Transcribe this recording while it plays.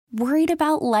Worried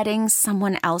about letting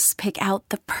someone else pick out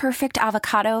the perfect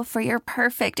avocado for your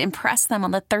perfect impress them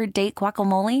on the third date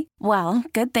guacamole? Well,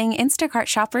 good thing Instacart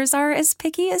shoppers are as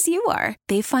picky as you are.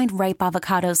 They find ripe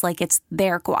avocados like it's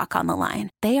their guac on the line.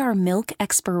 They are milk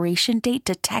expiration date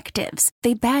detectives.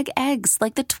 They bag eggs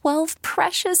like the 12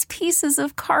 precious pieces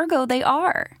of cargo they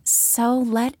are. So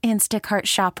let Instacart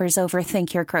shoppers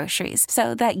overthink your groceries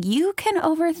so that you can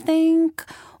overthink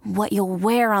what you'll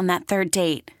wear on that third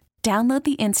date. Download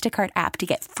the Instacart app to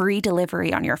get free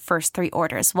delivery on your first 3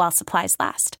 orders while supplies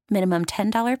last. Minimum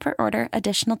 $10 per order.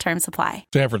 Additional terms apply.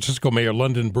 San Francisco Mayor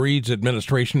London Breed's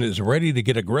administration is ready to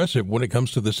get aggressive when it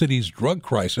comes to the city's drug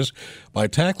crisis by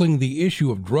tackling the issue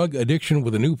of drug addiction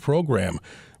with a new program.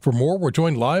 For more, we're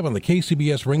joined live on the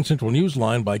KCBS Ring Central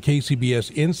Newsline by KCBS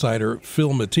Insider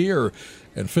Phil Matier.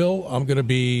 And Phil, I'm going to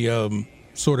be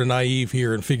sort of naive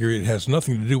here and figure it has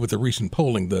nothing to do with the recent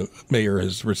polling the mayor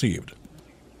has received.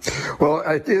 Well,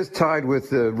 it is tied with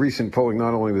the recent polling,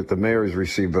 not only that the mayor has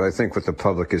received, but I think what the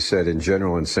public has said in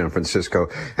general in San Francisco,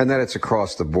 and that it's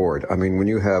across the board. I mean, when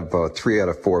you have 3 out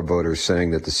of 4 voters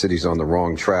saying that the city's on the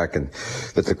wrong track and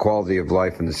that the quality of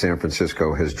life in San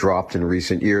Francisco has dropped in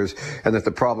recent years, and that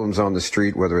the problems on the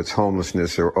street, whether it's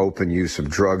homelessness or open use of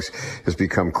drugs, has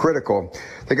become critical,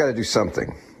 they got to do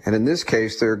something. And in this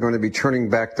case, they're going to be turning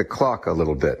back the clock a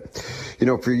little bit. You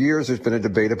know, for years, there's been a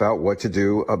debate about what to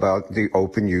do about the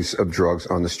open use of drugs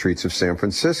on the streets of San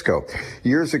Francisco.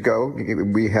 Years ago,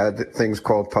 we had things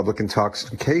called public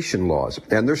intoxication laws,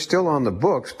 and they're still on the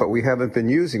books, but we haven't been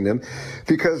using them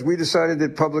because we decided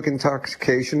that public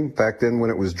intoxication, back then when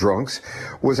it was drunks,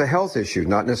 was a health issue,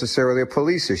 not necessarily a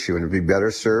police issue, and it would be better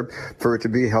served for it to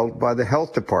be held by the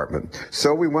health department.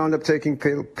 So we wound up taking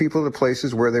people to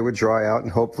places where they would dry out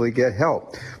and hopefully get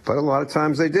help. But a lot of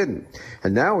times they didn't.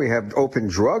 And now we have open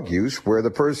drug use where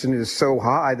the person is so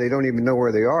high they don't even know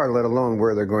where they are, let alone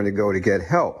where they're going to go to get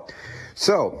help.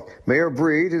 So Mayor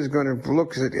Breed is going to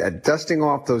look at dusting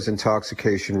off those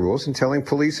intoxication rules and telling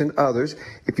police and others,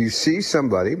 if you see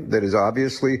somebody that is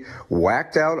obviously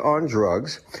whacked out on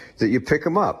drugs, that you pick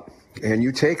them up. And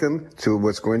you take them to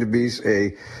what's going to be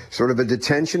a sort of a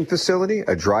detention facility,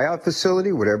 a dry out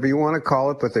facility, whatever you want to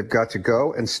call it, but they've got to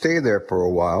go and stay there for a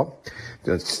while.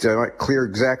 It's not clear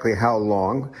exactly how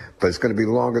long, but it's going to be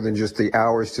longer than just the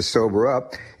hours to sober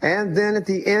up. And then at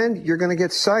the end, you're going to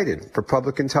get cited for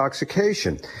public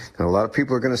intoxication. And a lot of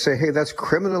people are going to say, hey, that's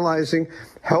criminalizing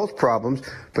health problems.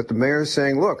 But the mayor is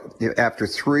saying, look, after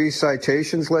 3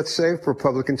 citations, let's say, for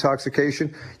public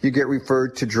intoxication, you get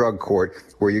referred to drug court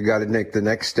where you got to make the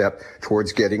next step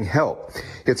towards getting help.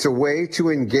 It's a way to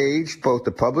engage both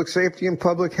the public safety and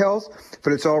public health,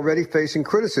 but it's already facing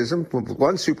criticism.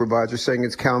 One supervisor saying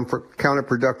it's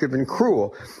counterproductive and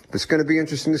cruel. It's going to be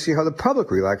interesting to see how the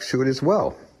public reacts to it as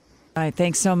well. All right,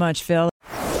 thanks so much, Phil.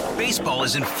 Baseball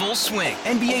is in full swing.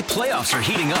 NBA playoffs are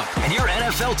heating up, and your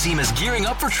NFL team is gearing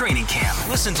up for training camp.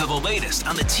 Listen to the latest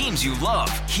on the teams you love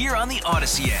here on the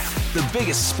Odyssey app. The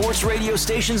biggest sports radio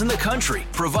stations in the country,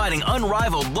 providing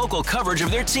unrivaled local coverage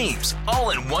of their teams, all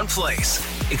in one place.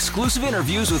 Exclusive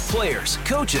interviews with players,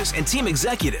 coaches, and team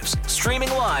executives,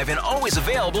 streaming live and always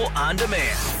available on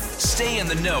demand. Stay in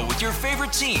the know with your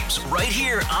favorite teams right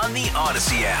here on the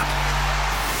Odyssey app.